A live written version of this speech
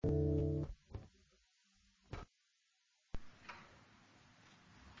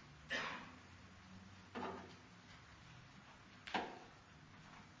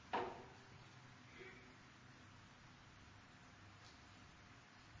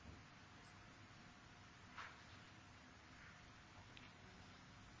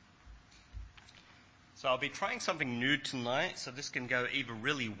So I'll be trying something new tonight, so this can go either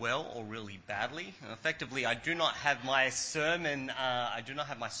really well or really badly. Effectively, I do not have my sermon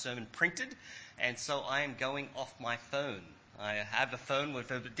printed, and so I am going off my phone. I have a phone with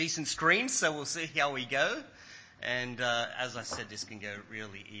a decent screen, so we'll see how we go. And as I said, this can go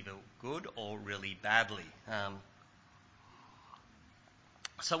really either good or really badly.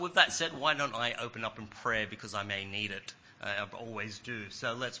 So with that said, why don't I open up in prayer, because I may need it. I always do.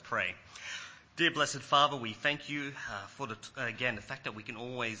 So let's pray. Dear Blessed Father, we thank you for the fact that we can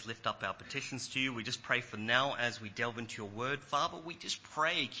always lift up our petitions to you. We just pray for now as we delve into your word. Father, we just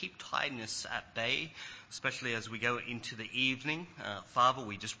pray, keep tiredness at bay, especially as we go into the evening. Father,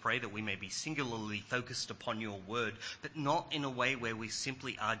 we just pray that we may be singularly focused upon your word, but not in a way where we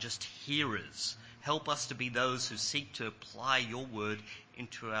simply are just hearers. Help us to be those who seek to apply your word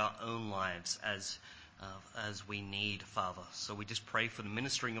into our own lives as we need, Father. So we just pray for the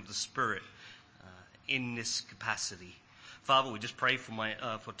ministering of the Spirit in this capacity. Father, we just pray for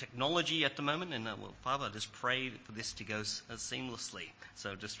technology at the moment, and Father, I just pray for this to go seamlessly.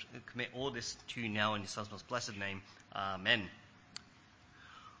 So just commit all this to you now in your Son's most blessed name. Amen.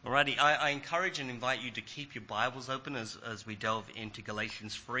 Alrighty, I encourage and invite you to keep your Bibles open as we delve into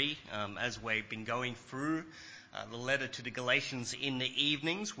Galatians 3. As we've been going through the letter to the Galatians in the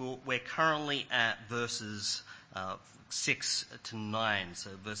evenings, we're currently at verses 6 to 9. So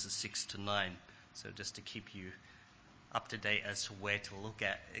verses 6 to 9. So just to keep you up to date as to where to look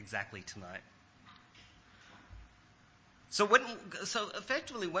at exactly tonight. So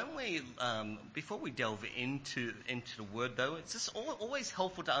effectively, before we delve into the word, though, it's just always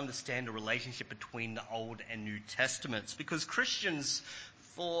helpful to understand the relationship between the Old and New Testaments, because Christians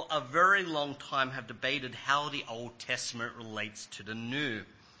for a very long time have debated how the Old Testament relates to the New,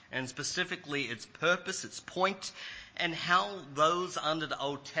 and specifically its purpose, its point, and how those under the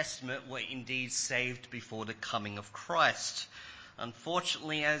Old Testament were indeed saved before the coming of Christ.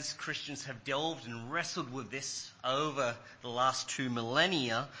 Unfortunately, as Christians have delved and wrestled with this over the last 2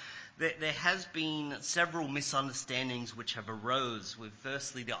 millennia, there has been several misunderstandings which have arose with,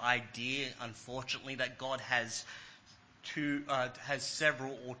 firstly, the idea, unfortunately, that God has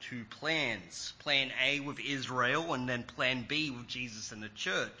several or two plans. Plan A with Israel, and then Plan B with Jesus and the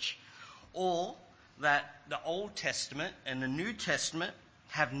church. Or that the Old Testament and the New Testament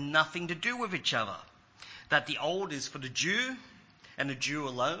have nothing to do with each other. That the Old is for the Jew and the Jew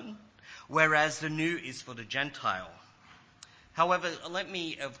alone, whereas the New is for the Gentile. However, let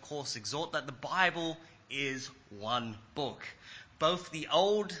me, of course, exhort that the Bible is one book. Both the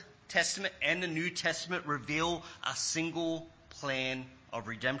Old Testament and the New Testament reveal a single plan of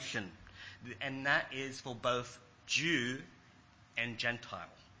redemption, and that is for both Jew and Gentile.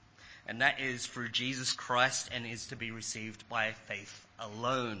 And that is through Jesus Christ, and is to be received by faith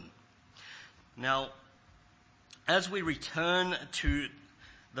alone. Now, as we return to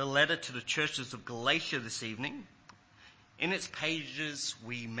the letter to the churches of Galatia this evening, in its pages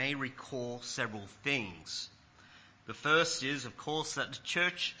we may recall several things. The first is, of course, that the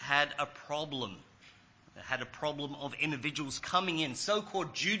church had a problem. It had a problem of individuals coming in,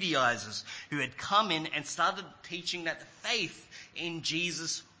 so-called Judaizers, who had come in and started teaching that the faith in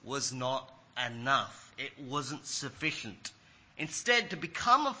Jesus was not enough. It wasn't sufficient. Instead, to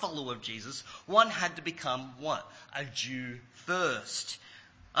become a follower of Jesus, one had to become what? A Jew first,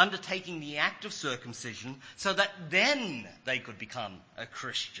 undertaking the act of circumcision so that then they could become a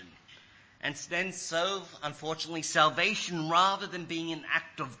Christian. And then so, unfortunately, salvation, rather than being an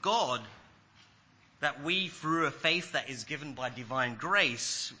act of God, that we, through a faith that is given by divine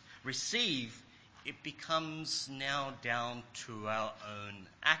grace, receive, it becomes now down to our own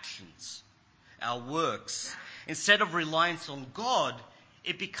actions, our works. Instead of reliance on God,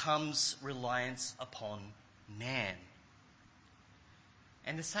 it becomes reliance upon man.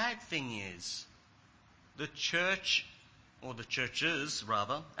 And the sad thing is, the church, or the churches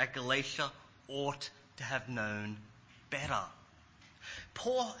rather, at Galatia ought to have known better.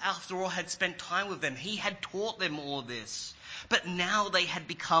 Paul, after all, had spent time with them. He had taught them all this. But now they had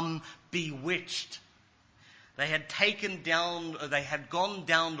become bewitched. They had gone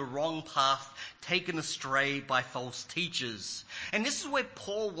down the wrong path, taken astray by false teachers. And this is where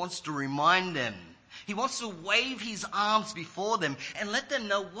Paul wants to remind them. He wants to wave his arms before them and let them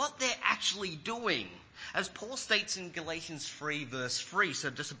know what they're actually doing. As Paul states in Galatians 3 verse 3, so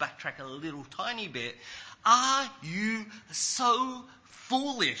just to backtrack a little tiny bit, are you so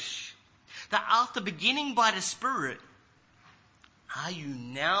foolish that after beginning by the Spirit, are you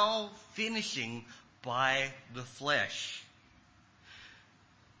now finishing by the flesh?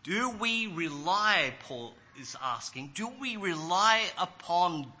 Do we rely, Paul is asking, do we rely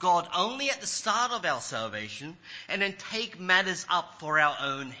upon God only at the start of our salvation and then take matters up for our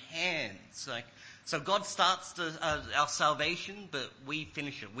own hands? So God starts our salvation, but we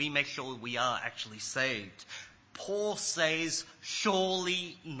finish it. We make sure we are actually saved. Paul says,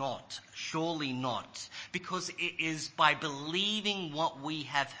 surely not, because it is by believing what we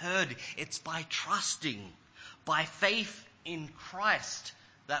have heard. It's by trusting, by faith in Christ,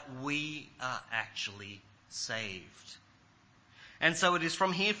 that we are actually saved. And so it is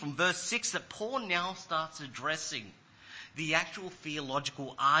from here, from verse 6, that Paul now starts addressing the actual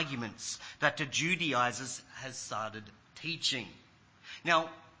theological arguments that the Judaizers has started teaching. Now,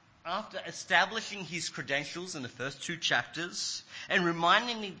 after establishing his credentials in the first 2 chapters and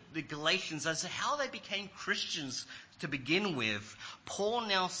reminding the Galatians as to how they became Christians to begin with, Paul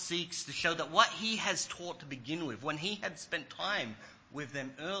now seeks to show that what he has taught to begin with, when he had spent time with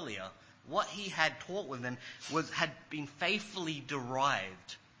them earlier, what he had taught with them had been faithfully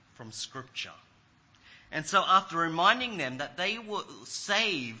derived from Scripture. And so after reminding them that they were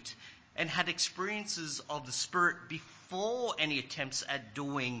saved and had experiences of the Spirit before any attempts at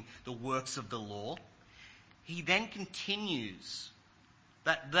doing the works of the law, he then continues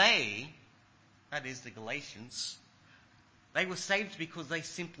that they, that is the Galatians, they were saved because they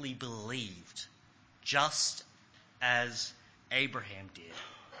simply believed, just as Abraham did.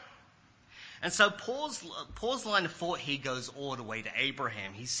 And so Paul's line of thought here goes all the way to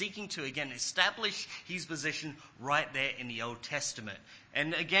Abraham. He's seeking to, again, establish his position right there in the Old Testament.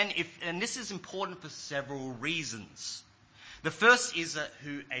 And again, and this is important for several reasons. The first is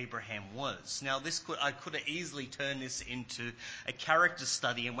who Abraham was. Now, I could have easily turned this into a character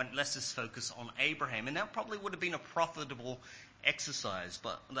study and went, let's just focus on Abraham. And that probably would have been a profitable exercise,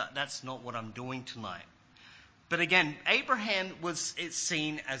 but that's not what I'm doing tonight. But again, Abraham was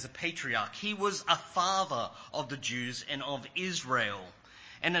seen as a patriarch. He was a father of the Jews and of Israel.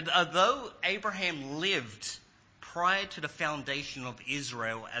 And although Abraham lived prior to the foundation of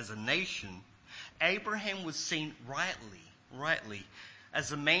Israel as a nation, Abraham was seen rightly as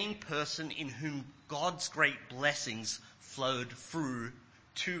the main person in whom God's great blessings flowed through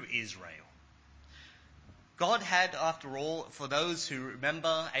to Israel. God had, after all, for those who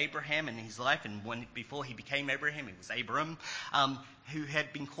remember Abraham and his life, and before he became Abraham, he was Abram, who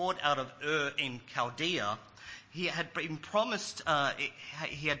had been called out of Ur in Chaldea. He had been promised.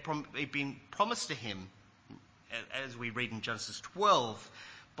 Been promised to him, as we read in Genesis 12,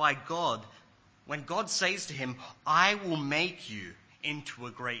 by God, when God says to him, "I will make you into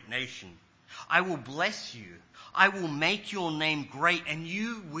a great nation. I will bless you. I will make your name great, and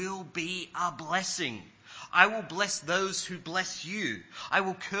you will be a blessing. I will bless those who bless you. I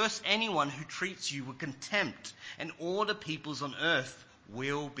will curse anyone who treats you with contempt, and all the peoples on earth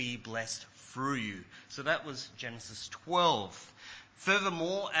will be blessed through you." So that was Genesis 12.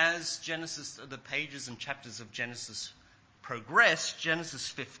 Furthermore, as the pages and chapters of Genesis progress, Genesis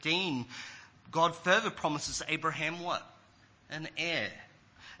 15, God further promises Abraham what? An heir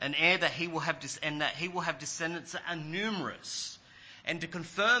that he will have, and that he will have descendants that are numerous. And to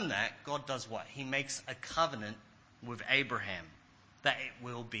confirm that, God does what? He makes a covenant with Abraham that it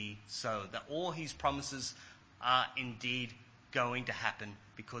will be so, that all his promises are indeed going to happen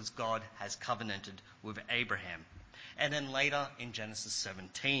because God has covenanted with Abraham. And then later in Genesis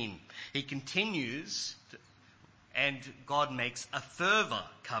 17, he continues and God makes a further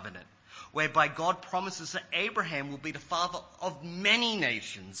covenant whereby God promises that Abraham will be the father of many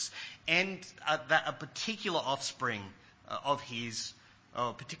nations and that a particular offspring of his,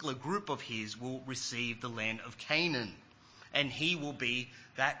 a particular group of his, will receive the land of Canaan, and he will be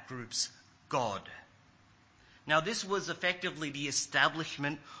that group's God. Now, this was effectively the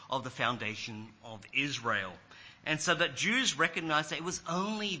establishment of the foundation of Israel. And so that Jews recognized that it was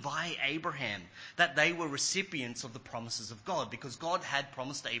only by Abraham that they were recipients of the promises of God, because God had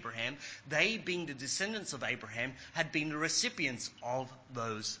promised Abraham. They, being the descendants of Abraham, had been the recipients of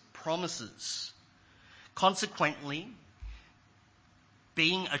those promises. Consequently,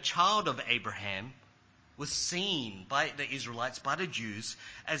 being a child of Abraham was seen by the Israelites, by the Jews,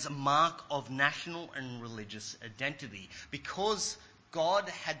 as a mark of national and religious identity. Because God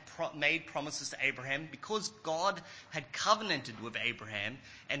had made promises to Abraham, because God had covenanted with Abraham,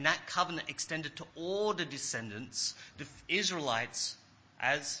 and that covenant extended to all the descendants, the Israelites,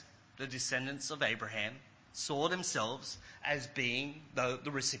 as the descendants of Abraham, saw themselves as being the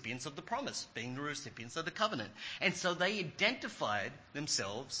recipients of the promise, being the recipients of the covenant. And so they identified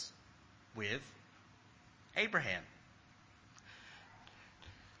themselves with Abraham.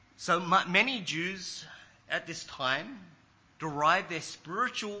 So many Jews at this time derive their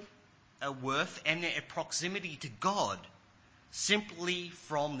spiritual worth and their proximity to God simply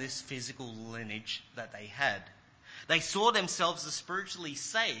from this physical lineage that they had. They saw themselves as spiritually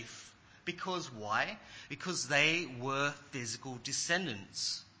safe because why? Because they were physical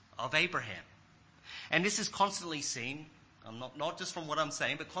descendants of Abraham. And this is constantly seen, not just from what I'm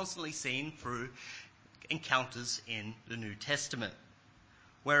saying, but constantly seen through encounters in the New Testament,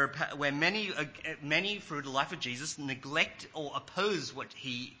 where many through the life of Jesus neglect or oppose what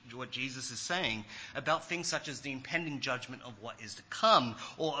Jesus is saying about things such as the impending judgment of what is to come,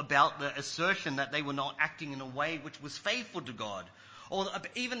 or about the assertion that they were not acting in a way which was faithful to God, or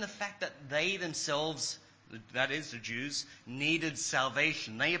even the fact that they themselves, that is the Jews, needed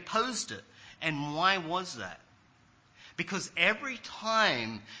salvation. They opposed it. And why was that? Because every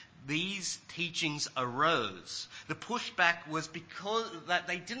time these teachings arose, the pushback was because that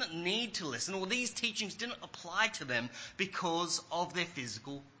they didn't need to listen, or these teachings didn't apply to them because of their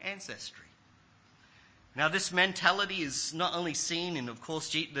physical ancestry. Now, this mentality is not only seen in, of course,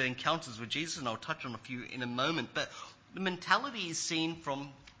 the encounters with Jesus, and I'll touch on a few in a moment, but the mentality is seen from,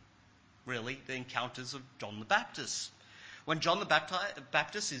 really, the encounters of John the Baptist. When John the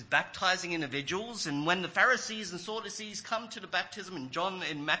Baptist is baptizing individuals, and when the Pharisees and Sadducees come to the baptism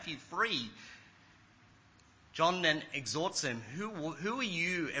in Matthew 3, John then exhorts them, who are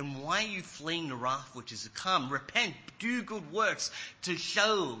you and why are you fleeing the wrath which is to come? Repent, do good works to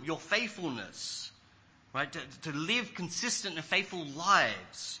show your faithfulness, right? To live consistent and faithful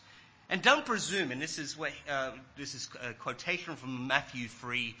lives. And don't presume, and this is a quotation from Matthew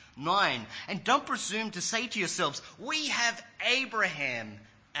 3:9, and don't presume to say to yourselves, we have Abraham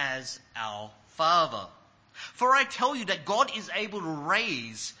as our father. For I tell you that God is able to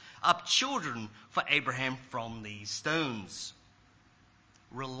raise up children for Abraham from these stones.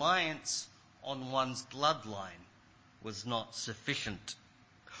 Reliance on one's bloodline was not sufficient.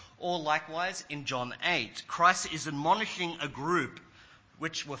 Or likewise, in John 8, Christ is admonishing a group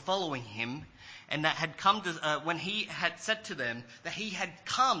which were following him, and that had come to, when he had said to them that he had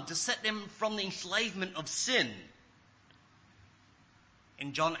come to set them from the enslavement of sin.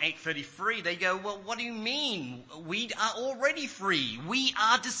 In John 8:33, they go, well, what do you mean? We are already free. We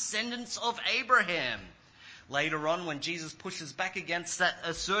are descendants of Abraham. Later on, when Jesus pushes back against that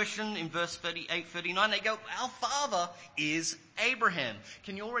assertion in verse 38-39, they go, our father is Abraham.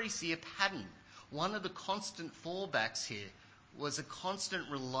 Can you already see a pattern? One of the constant fallbacks here was a constant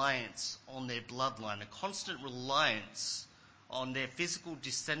reliance on their bloodline, a constant reliance on their physical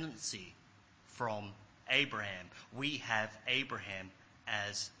descendancy from Abraham. We have Abraham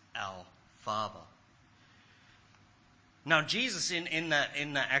as our father. Now, Jesus, in that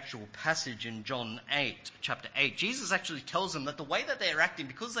actual passage in John 8, chapter 8, Jesus actually tells them that the way that they're acting,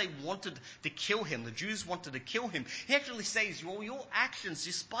 because they wanted to kill him, the Jews wanted to kill him, he actually says, well, your actions,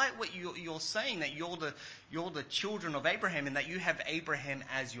 despite what you're saying, that you're the children of Abraham and that you have Abraham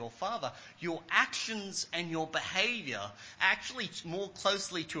as your father, your actions and your behavior actually more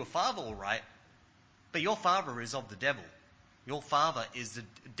closely to a father, all right, but your father is of the devil. Your father is the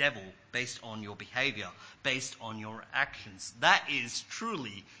devil based on your behavior, based on your actions. That is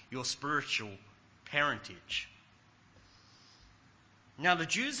truly your spiritual parentage. Now, the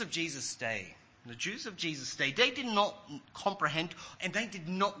Jews of Jesus' day, they did not comprehend, and they did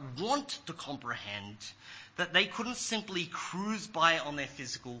not want to comprehend, that they couldn't simply cruise by on their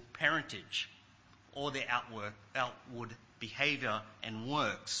physical parentage or their outward behavior and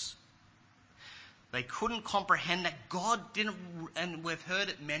works. They couldn't comprehend that God didn't, and we've heard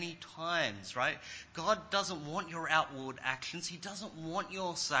it many times, right? God doesn't want your outward actions. He doesn't want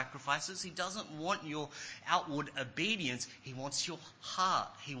your sacrifices. He doesn't want your outward obedience. He wants your heart.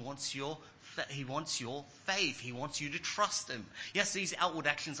 He wants your faith. He wants you to trust him. Yes, these outward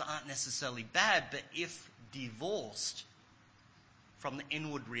actions aren't necessarily bad, but if divorced from the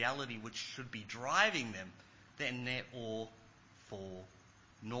inward reality which should be driving them, then they're all for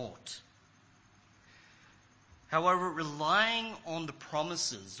naught. However, relying on the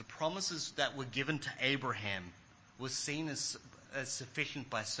promises that were given to Abraham, was seen as sufficient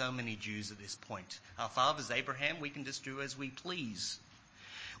by so many Jews at this point. Our father's Abraham, we can just do as we please.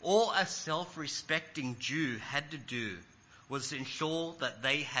 All a self-respecting Jew had to do was to ensure that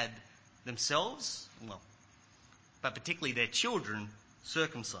they had themselves, but particularly their children,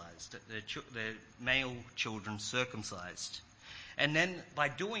 circumcised, their male children circumcised. And then by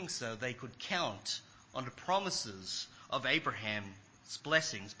doing so, they could count on the promises of Abraham's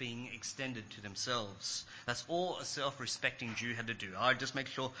blessings being extended to themselves. That's all a self-respecting Jew had to do. I just make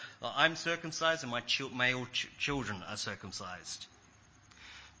sure I'm circumcised and my male children are circumcised.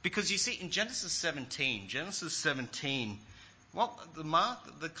 Because you see, in Genesis 17, What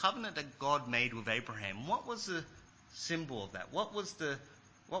the covenant that God made with Abraham, what was the symbol of that? What was the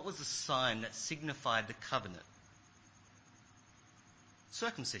sign that signified the covenant?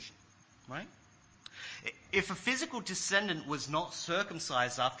 Circumcision, right? If a physical descendant was not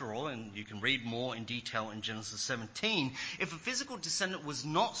circumcised after all, and you can read more in detail in Genesis 17, if a physical descendant was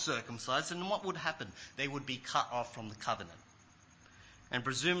not circumcised, then what would happen? They would be cut off from the covenant. And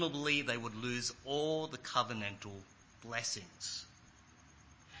presumably they would lose all the covenantal blessings.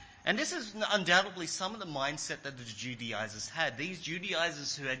 And this is undoubtedly some of the mindset that the Judaizers had. These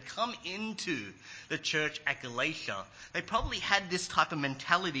Judaizers who had come into the church at Galatia, they probably had this type of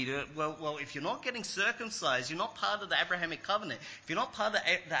mentality that, well, if you're not getting circumcised, you're not part of the Abrahamic covenant. If you're not part of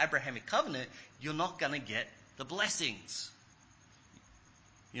the Abrahamic covenant, you're not going to get the blessings.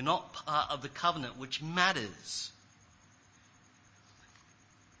 You're not part of the covenant, which matters.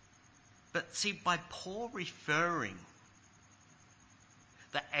 But see, by Paul referring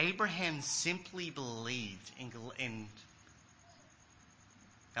that Abraham simply believed in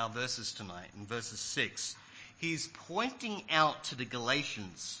our verses tonight, in verses 6, he's pointing out to the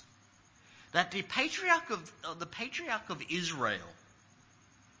Galatians that the patriarch of Israel,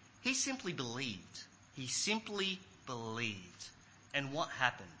 he simply believed. He simply believed. And what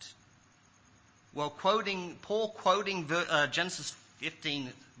happened? Well, Paul quoting Genesis 15,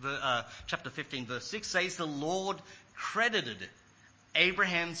 chapter 15, verse 6 says, the Lord credited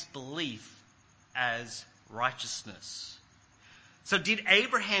Abraham's belief as righteousness. So did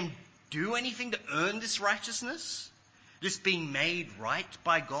Abraham do anything to earn this righteousness? This being made right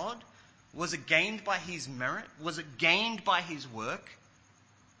by God? Was it gained by his merit? Was it gained by his work?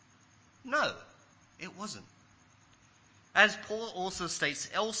 No, it wasn't. As Paul also states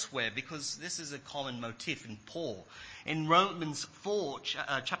elsewhere, because this is a common motif in Paul, in Romans 4,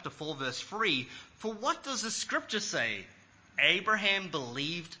 chapter 4, verse 3, for what does the scripture say? Abraham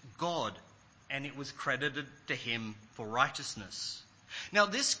believed God, and it was credited to him for righteousness. Now,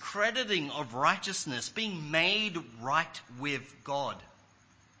 this crediting of righteousness, being made right with God,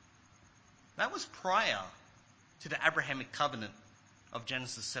 that was prior to the Abrahamic covenant of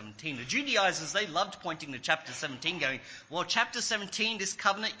Genesis 17. The Judaizers, they loved pointing to chapter 17, going, well, chapter 17, this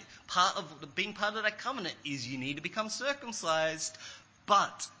covenant, being part of that covenant is you need to become circumcised.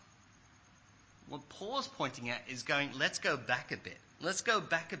 But what Paul is pointing at is going, let's go back a bit. Let's go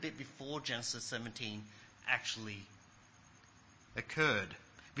back a bit before Genesis 17 actually occurred.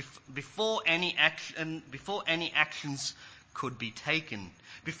 Before any actions could be taken.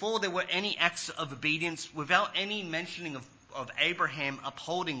 Before there were any acts of obedience, without any mentioning of Abraham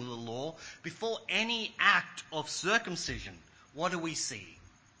upholding the law, before any act of circumcision, what do we see?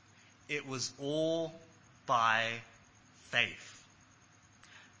 It was all by faith.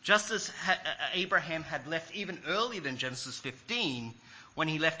 Just as Abraham had left even earlier than Genesis 15, when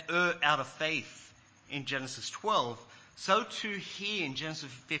he left Ur out of faith in Genesis 12, so too here in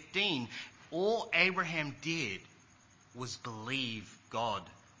Genesis 15, all Abraham did was believe God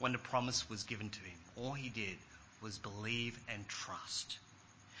when the promise was given to him. All he did was believe and trust.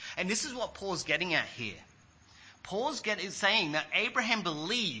 And this is what Paul's getting at here. Paul's saying that Abraham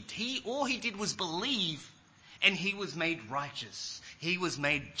believed. All he did was believe, and he was made righteous. He was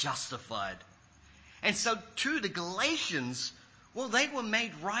made justified. And so too the Galatians, well, they were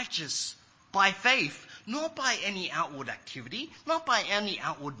made righteous by faith, not by any outward activity, not by any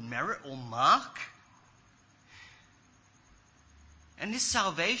outward merit or mark. And this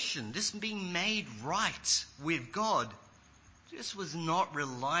salvation, this being made right with God, this was not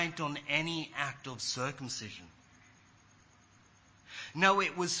reliant on any act of circumcision. No,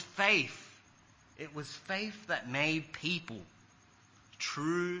 it was faith. It was faith that made people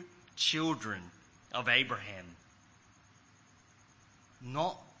true children of Abraham,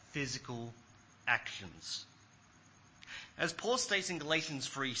 not physical actions. As Paul states in Galatians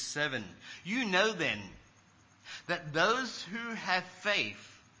 3:7, you know then that those who have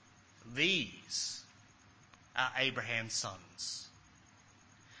faith, these are Abraham's sons.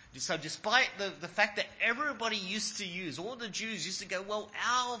 So despite the fact that everybody used to use, all the Jews used to go, well,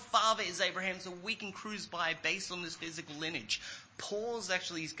 our father is Abraham, so we can cruise by based on this physical lineage. Paul's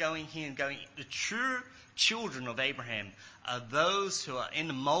actually going here and going, the true children of Abraham are those who are in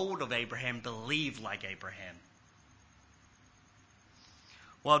the mold of Abraham, believe like Abraham.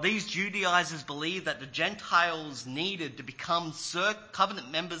 While these Judaizers believed that the Gentiles needed to become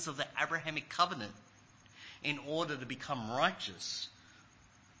covenant members of the Abrahamic covenant in order to become righteous,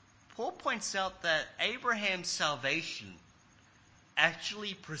 Paul points out that Abraham's salvation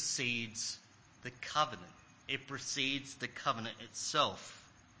actually precedes the covenant. It precedes the covenant itself.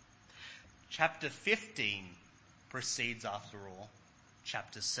 Chapter 15 precedes, after all,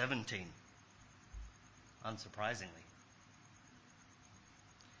 chapter 17, unsurprisingly.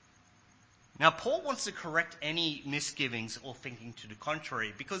 Now, Paul wants to correct any misgivings or thinking to the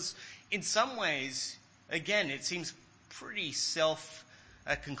contrary, because in some ways, again, it seems pretty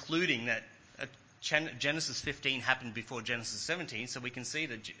self-concluding that Genesis 15 happened before Genesis 17, so we can see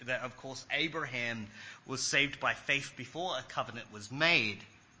that, of course, Abraham was saved by faith before a covenant was made.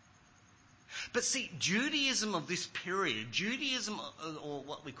 But see, Judaism of this period, Judaism, or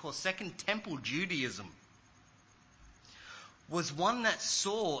what we call Second Temple Judaism, was one that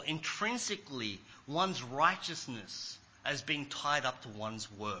saw intrinsically one's righteousness as being tied up to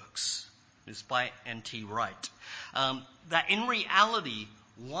one's works. This is by N.T. Wright. That in reality,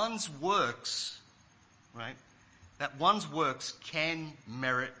 one's works, right, that one's works can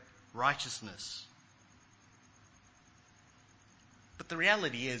merit righteousness. But the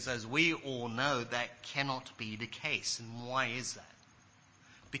reality is, as we all know, that cannot be the case. And why is that?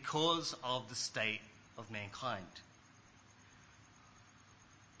 Because of the state of mankind.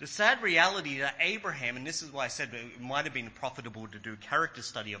 The sad reality that Abraham, and this is why I said it might have been profitable to do a character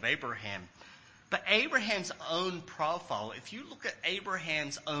study of Abraham, but Abraham's own profile, if you look at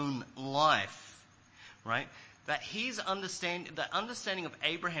Abraham's own life, right, that the understanding of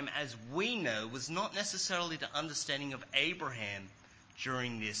Abraham as we know was not necessarily the understanding of Abraham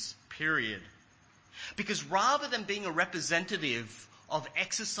during this period. Because rather than being a representative of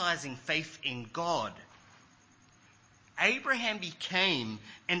exercising faith in God, Abraham became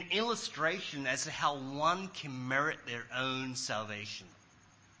an illustration as to how one can merit their own salvation.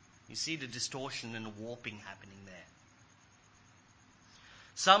 You see the distortion and the warping happening there.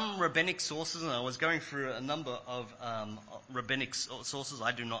 Some rabbinic sources, and I was going through a number of rabbinic sources.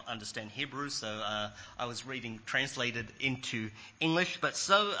 I do not understand Hebrew, so I was reading translated into English. But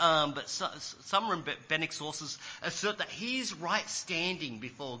some rabbinic sources assert that his right standing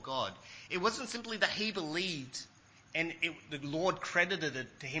before God, it wasn't simply that he believed and the Lord credited it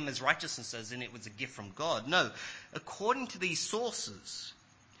to him as righteousness, as in it was a gift from God. No, according to these sources,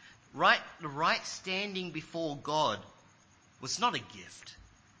 the right standing before God was not a gift.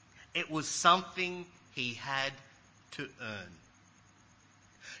 It was something he had to earn.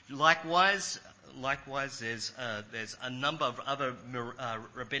 Likewise, there's a number of other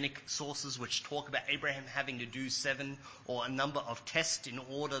rabbinic sources which talk about Abraham having to do 7 or a number of tests in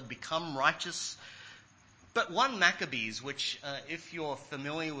order to become righteous. But 1 Maccabees, which if you're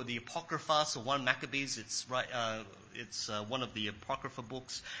familiar with the Apocrypha, so 1 Maccabees, it's one of the Apocrypha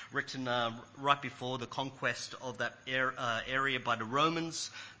books written right before the conquest of that area by the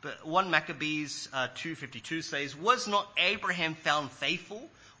Romans. But 1 Maccabees 2:52 says, "Was not Abraham found faithful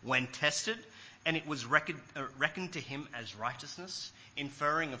when tested, and it was reckoned to him as righteousness?"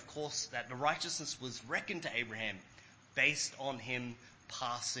 Inferring, of course, that the righteousness was reckoned to Abraham based on him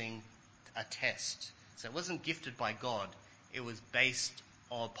passing a test. So it wasn't gifted by God. It was based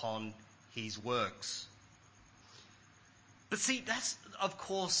upon his works. But see, that's, of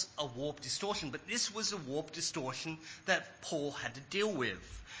course, a warped distortion. But this was a warped distortion that Paul had to deal with.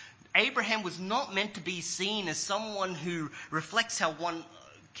 Abraham was not meant to be seen as someone who reflects how one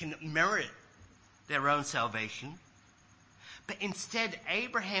can merit their own salvation. But instead,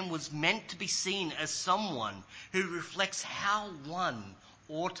 Abraham was meant to be seen as someone who reflects how one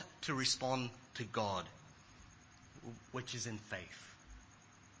ought to respond to God, which is in faith.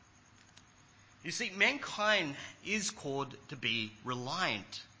 You see, mankind is called to be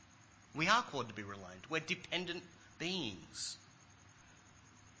reliant. We are called to be reliant. We're dependent beings.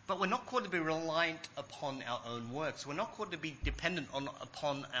 But we're not called to be reliant upon our own works. We're not called to be dependent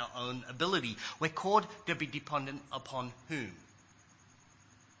upon our own ability. We're called to be dependent upon whom?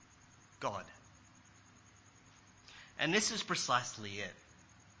 God. And this is precisely it.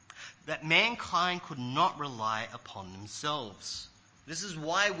 That mankind could not rely upon themselves. This is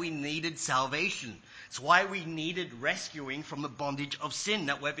why we needed salvation. It's why we needed rescuing from the bondage of sin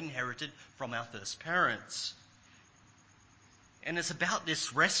that we've inherited from our first parents. And it's about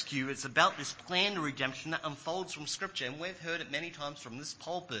this rescue, it's about this plan of redemption that unfolds from Scripture. And we've heard it many times from this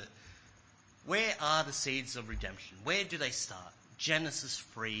pulpit. Where are the seeds of redemption? Where do they start? Genesis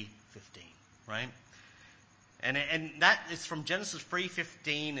 3:15, right? And that is from Genesis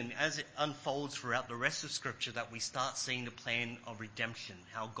 3:15, and as it unfolds throughout the rest of Scripture that we start seeing the plan of redemption,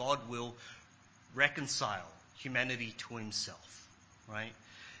 how God will reconcile humanity to himself, right?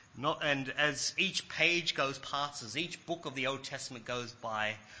 And as each page goes past, as each book of the Old Testament goes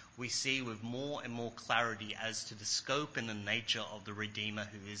by, we see with more and more clarity as to the scope and the nature of the Redeemer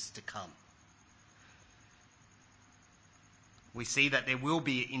who is to come. we see that there will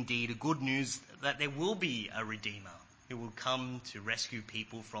be indeed a good news, that there will be a Redeemer who will come to rescue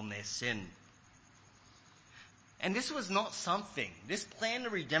people from their sin. And this plan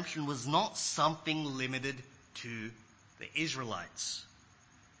of redemption was not something limited to the Israelites.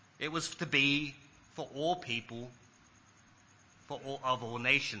 It was to be for all people, of all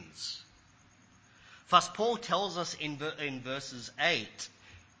nations. Thus, Paul tells us in verses 8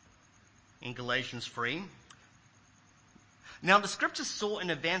 in Galatians 3, "Now the scriptures saw in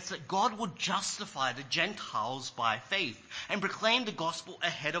advance that God would justify the Gentiles by faith and proclaim the gospel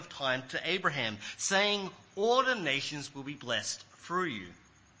ahead of time to Abraham, saying, 'All the nations will be blessed through you.'"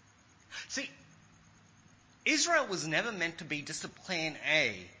 See, Israel was never meant to be just a plan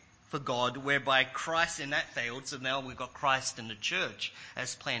A for God, whereby Christ in that failed, so now we've got Christ in the church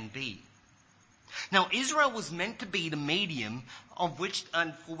as plan B. Now, Israel was meant to be the medium for which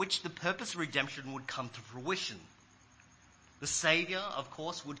the purpose of redemption would come to fruition. The Saviour, of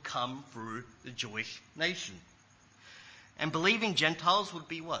course, would come through the Jewish nation. And believing Gentiles would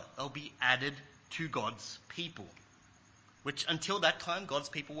be what? They'll be added to God's people. Which until that time, God's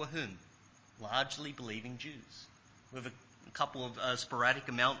people were whom? Largely believing Jews. With a couple of sporadic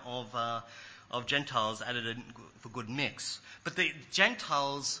amount of Gentiles added in for good mix. But the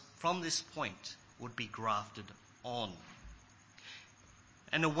Gentiles from this point would be grafted on.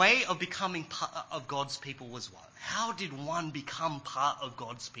 And the way of becoming part of God's people was what? How did one become part of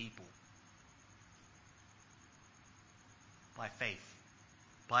God's people? By faith.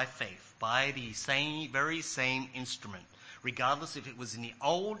 By faith. By the very same instrument. Regardless if it was in the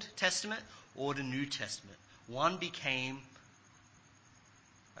Old Testament or the New Testament. One became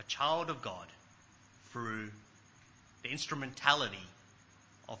a child of God through the instrumentality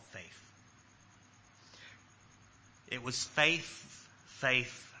of faith. It was faith,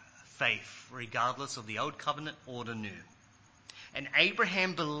 faith, faith, regardless of the Old Covenant or the New. And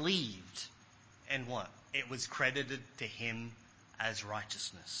Abraham believed, and what? It was credited to him as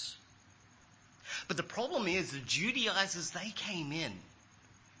righteousness. But the problem is, the Judaizers, they came in,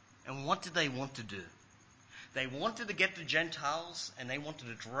 and what did they want to do? They wanted to get the Gentiles, and they wanted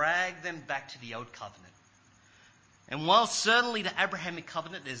to drag them back to the Old Covenant. And while certainly the Abrahamic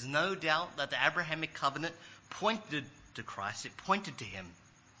covenant, there's no doubt that the Abrahamic covenant pointed to Christ, it pointed to him.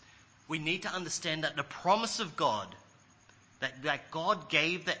 We need to understand that the promise of God, that God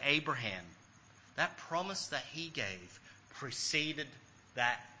gave to Abraham, that promise that he gave preceded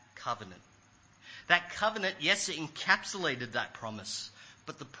that covenant. That covenant, yes, it encapsulated that promise,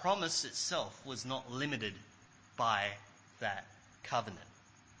 but the promise itself was not limited by that covenant.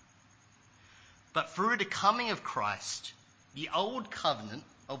 But through the coming of Christ, the old covenant,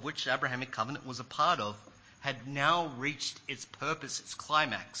 of which the Abrahamic covenant was a part of, had now reached its purpose, its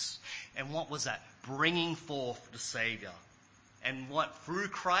climax. And what was that? Bringing forth the Saviour. And what? Through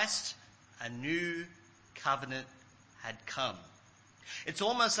Christ, a new covenant had come. It's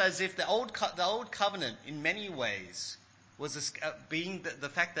almost as if the old covenant, in many ways, was being the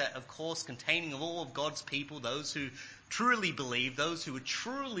fact that, of course, containing all of God's people, those who truly believe, those who were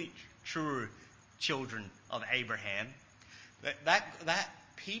truly true children of Abraham, that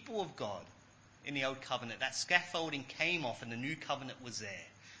people of God in the old covenant, that scaffolding came off and the new covenant was there.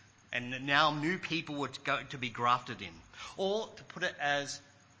 And now new people were going to be grafted in. Or, to put it as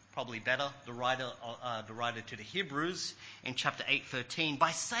probably better, the writer to the Hebrews in chapter 8:13,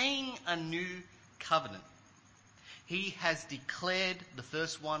 by saying a new covenant, he has declared the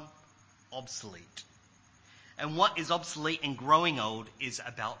first one obsolete. And what is obsolete and growing old is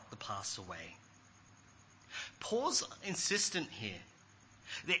about to pass away. Paul's insistent here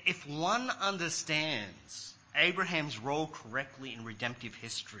that if one understands Abraham's role correctly in redemptive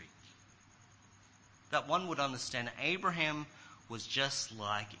history, that one would understand that Abraham was just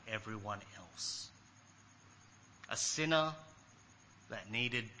like everyone else. A sinner that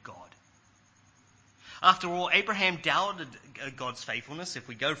needed God. After all, Abraham doubted God's faithfulness. If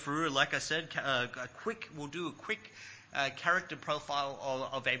we go through, like I said, we'll do a quick character profile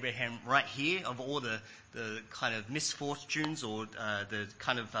of Abraham right here, of all the kind of misfortunes or the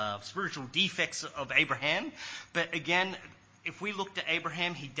kind of spiritual defects of Abraham. But again, if we looked at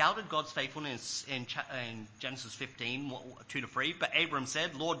Abraham, he doubted God's faithfulness in Genesis 15, 2-3. But Abraham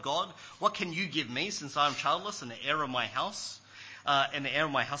said, "Lord God, what can you give me since I am childless and the heir of my house? And the heir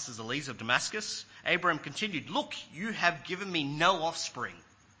of my house is Eliezer of Damascus." Abraham continued, "Look, you have given me no offspring.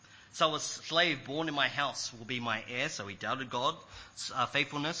 So a slave born in my house will be my heir." So he doubted God's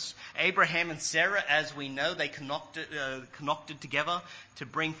faithfulness. Abraham and Sarah, as we know, they connected together to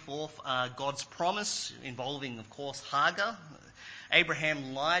bring forth God's promise, involving, of course, Hagar.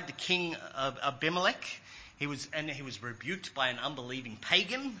 Abraham lied to King Abimelech. He was rebuked by an unbelieving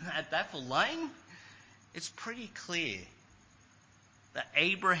pagan at that for lying. It's pretty clear that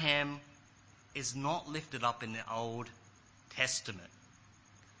Abraham is not lifted up in the Old Testament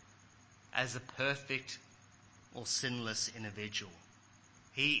as a perfect or sinless individual.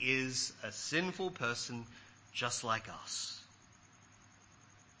 He is a sinful person just like us.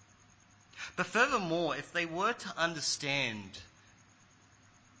 But furthermore, if they were to understand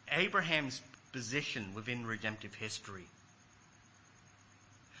Abraham's position within redemptive history,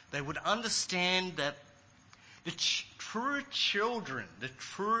 they would understand that the true children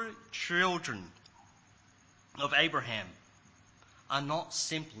of Abraham are not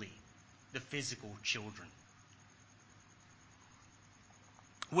simply the physical children.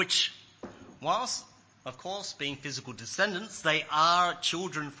 Which, whilst, of course, being physical descendants, they are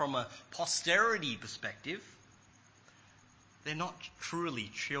children from a posterity perspective, they're not truly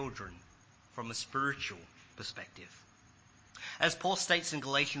children from a spiritual perspective. As Paul states in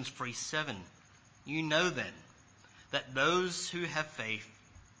Galatians 3:7, you know then that those who have faith,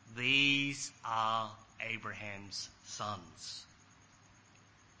 these are Abraham's sons.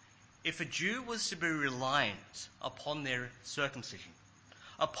 If a Jew was to be reliant upon their circumcision,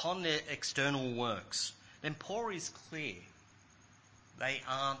 upon their external works, then Paul is clear they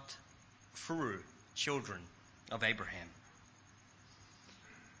aren't true children of Abraham.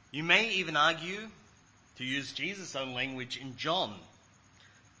 You may even argue, to use Jesus' own language in John,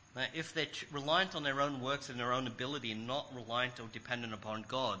 that if they're reliant on their own works and their own ability and not reliant or dependent upon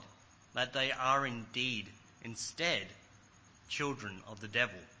God, that they are indeed, instead, children of the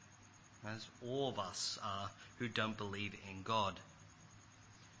devil, as all of us are who don't believe in God.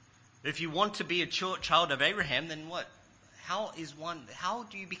 If you want to be a child of Abraham, then what? How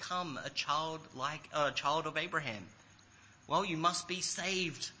do you become a child of Abraham? Well, you must be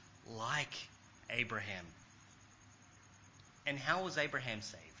saved like Abraham. And how was Abraham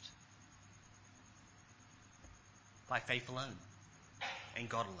saved? By faith alone and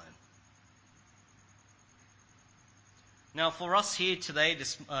God alone. Now, for us here today,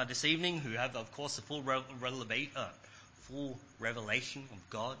 this evening, who have, of course, the full revelation of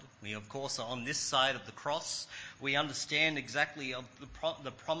God, we, of course, are on this side of the cross. We understand exactly of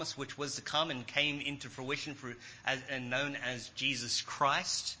the promise which was to come and came into fruition and known as Jesus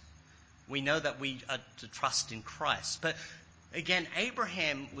Christ. We know that we are to trust in Christ. But again,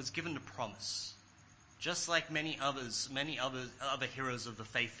 Abraham was given the promise, just like many other heroes of the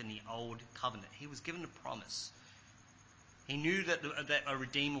faith in the Old Covenant. He was given a promise. He knew that a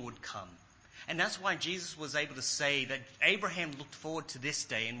Redeemer would come. And that's why Jesus was able to say that Abraham looked forward to this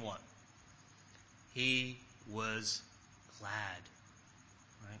day, and what? He was glad.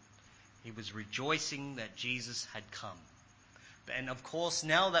 Right? He was rejoicing that Jesus had come. And of course,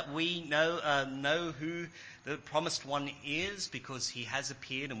 now that we know who the promised one is, because he has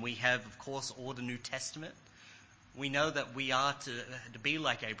appeared, and we have, of course, all the New Testament, we know that we are to be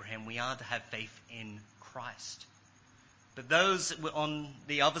like Abraham. We are to have faith in Christ. But those on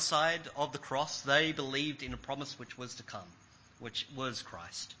the other side of the cross, they believed in a promise which was to come, which was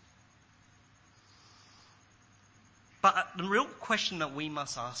Christ. But the real question that we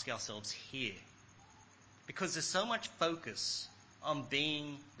must ask ourselves here, because there's so much focus on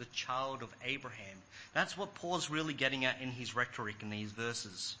being the child of Abraham, that's what Paul's really getting at in his rhetoric in these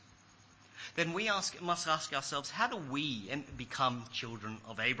verses. Then we must ask ourselves, how do we become children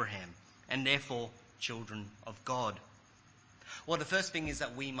of Abraham, and therefore children of God? Well, the first thing is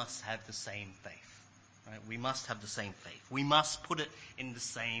that we must have the same faith. Right? We must have the same faith. We must put it in the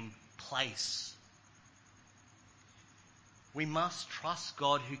same place. We must trust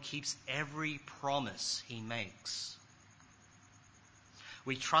God who keeps every promise he makes.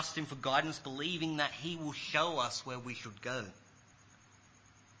 We trust him for guidance, believing that he will show us where we should go.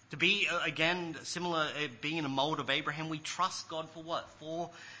 To be, again, similar, being in a mold of Abraham, we trust God for what? For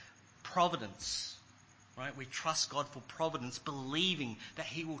providence. Right? We trust God for providence, believing that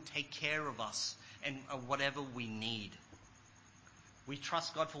he will take care of us and whatever we need. We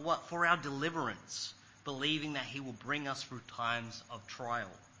trust God for what? For our deliverance, believing that he will bring us through times of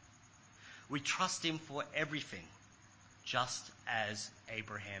trial. We trust him for everything, just as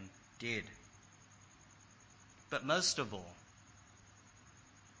Abraham did. But most of all,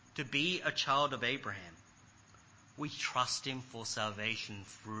 to be a child of Abraham, we trust him for salvation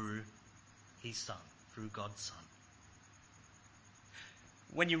through his Son, through God's Son.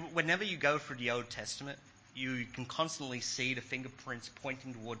 Whenever you go through the Old Testament, you can constantly see the fingerprints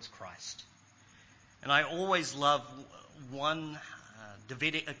pointing towards Christ. And I always love one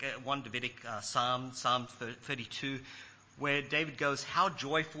Davidic psalm, Psalm 32, where David goes, "How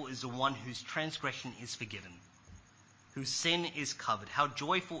joyful is the one whose transgression is forgiven, whose sin is covered. How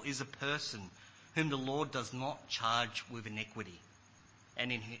joyful is a person whom the Lord does not charge with iniquity,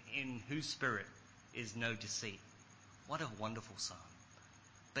 and in whose spirit is no deceit." What a wonderful psalm.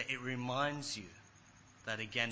 But it reminds you that again,